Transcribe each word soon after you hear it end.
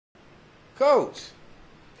Coach.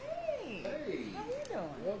 Hey. Hey. How you doing?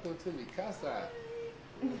 Welcome to Mi Casa.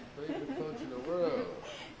 Favorite coach in the world.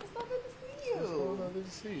 It's so good to see you. What's going on? Good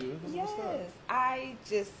to see you. What's up? Yes, I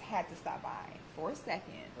just had to stop by for a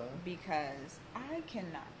second because I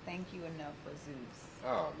cannot thank you enough for Zeus.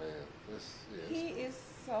 Oh man, He is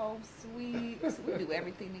so sweet. We do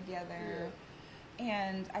everything together,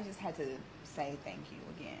 and I just had to say thank you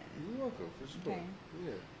again. You're welcome, for sure. Okay.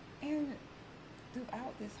 Yeah. And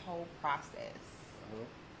throughout this whole process,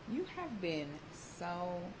 you have been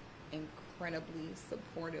so incredibly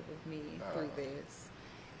supportive of me through this.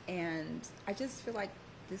 And I just feel like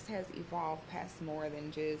this has evolved past more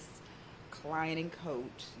than just client and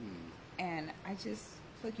coach. And I just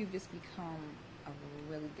feel like you've just become a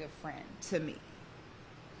really good friend to me.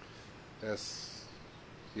 That's,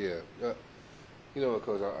 you know what,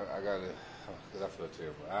 Coach, I gotta, because I feel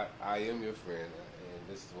terrible. I am your friend, and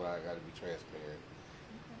this is why I gotta be transparent.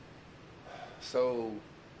 So,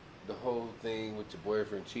 the whole thing with your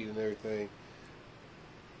boyfriend cheating and everything,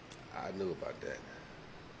 I knew about that.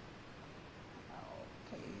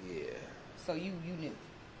 Okay. Yeah. So you knew.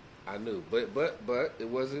 I knew, but it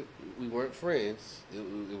wasn't. We weren't friends.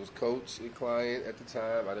 It was coach and client at the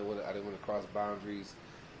time. I didn't want to cross boundaries.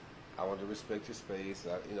 I wanted to respect your space.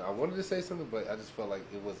 I wanted to say something, but I just felt like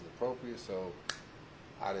it wasn't appropriate, so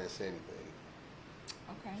I didn't say anything.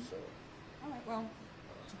 Okay. So. All right. Well,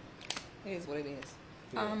 it is what it is.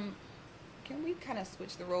 Yeah. Can we kind of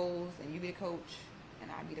switch the roles and you be the coach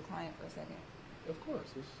and I be the client for a second? Of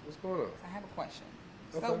course. What's going on? I have a question.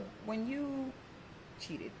 Okay. So when you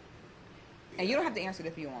cheated, and you don't have to answer it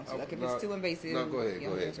if you want to. Like if it's too invasive. No, go ahead.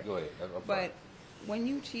 Go ahead. I'm but fine. when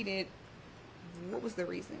you cheated, what was the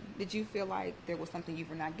reason? Did you feel like there was something you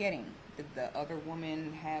were not getting? Did the other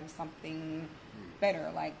woman have something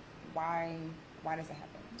better? Like why does it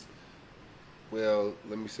happen? Well,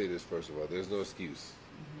 let me say this first of all. There's no excuse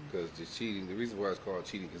because just cheating. The reason why it's called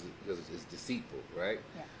cheating because it's deceitful, right?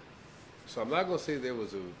 Yeah. So I'm not gonna say there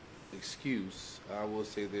was an excuse. I will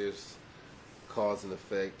say there's cause and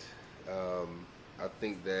effect. I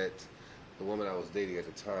think that the woman I was dating at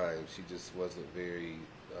the time, she just wasn't very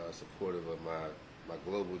supportive of my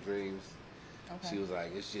global dreams. Okay. She was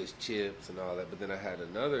like, it's just chips and all that. But then I had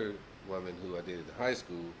another woman who I dated in high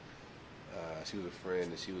school. She was a friend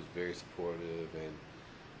and she was very supportive, and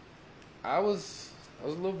I was a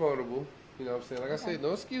little vulnerable. You know what I'm saying? Like I said,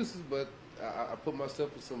 no excuses, but I put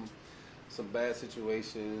myself in some bad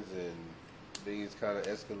situations, and things kind of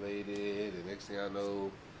escalated. And next thing I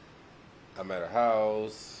know, I'm at her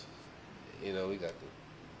house. You know,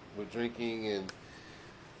 we're drinking, and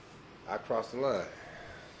I crossed the line.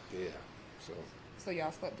 Yeah. So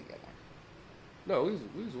y'all slept together? No,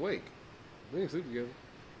 we was awake. We didn't sleep together.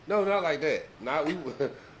 No, not like that. We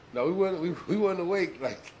wasn't awake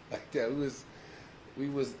like that. We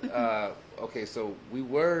was okay. So we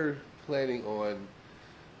were planning on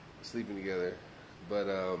sleeping together, but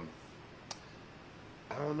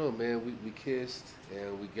I don't know, man. We kissed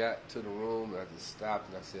and we got to the room, and I just stopped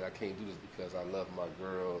and I said, I can't do this because I love my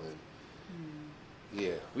girl, and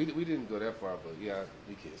yeah, we didn't go that far, but yeah,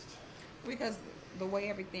 we kissed. Because the way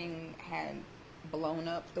everything had blown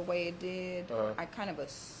up the way it did, I kind of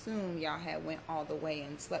assumed y'all had went all the way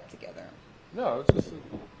and slept together. No, it's just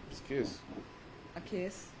a kiss. A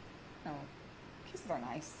kiss? No, kisses are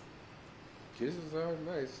nice. Kisses are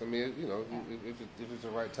nice. I mean, if it's the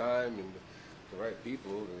right time and the right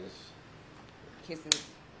people, then it's kisses.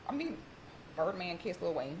 I mean, Birdman kissed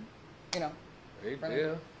Lil Wayne. You know.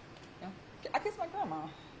 Yeah. I kiss my grandma.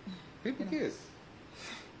 People kiss.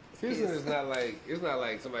 Kissing is not like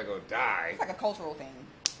somebody gonna die. It's like a cultural thing.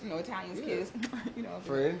 You know, Italians kiss.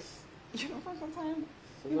 Friends. Friends sometimes.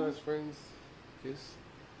 Sometimes friends kiss.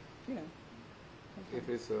 Okay. If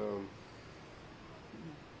it's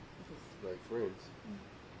like friends.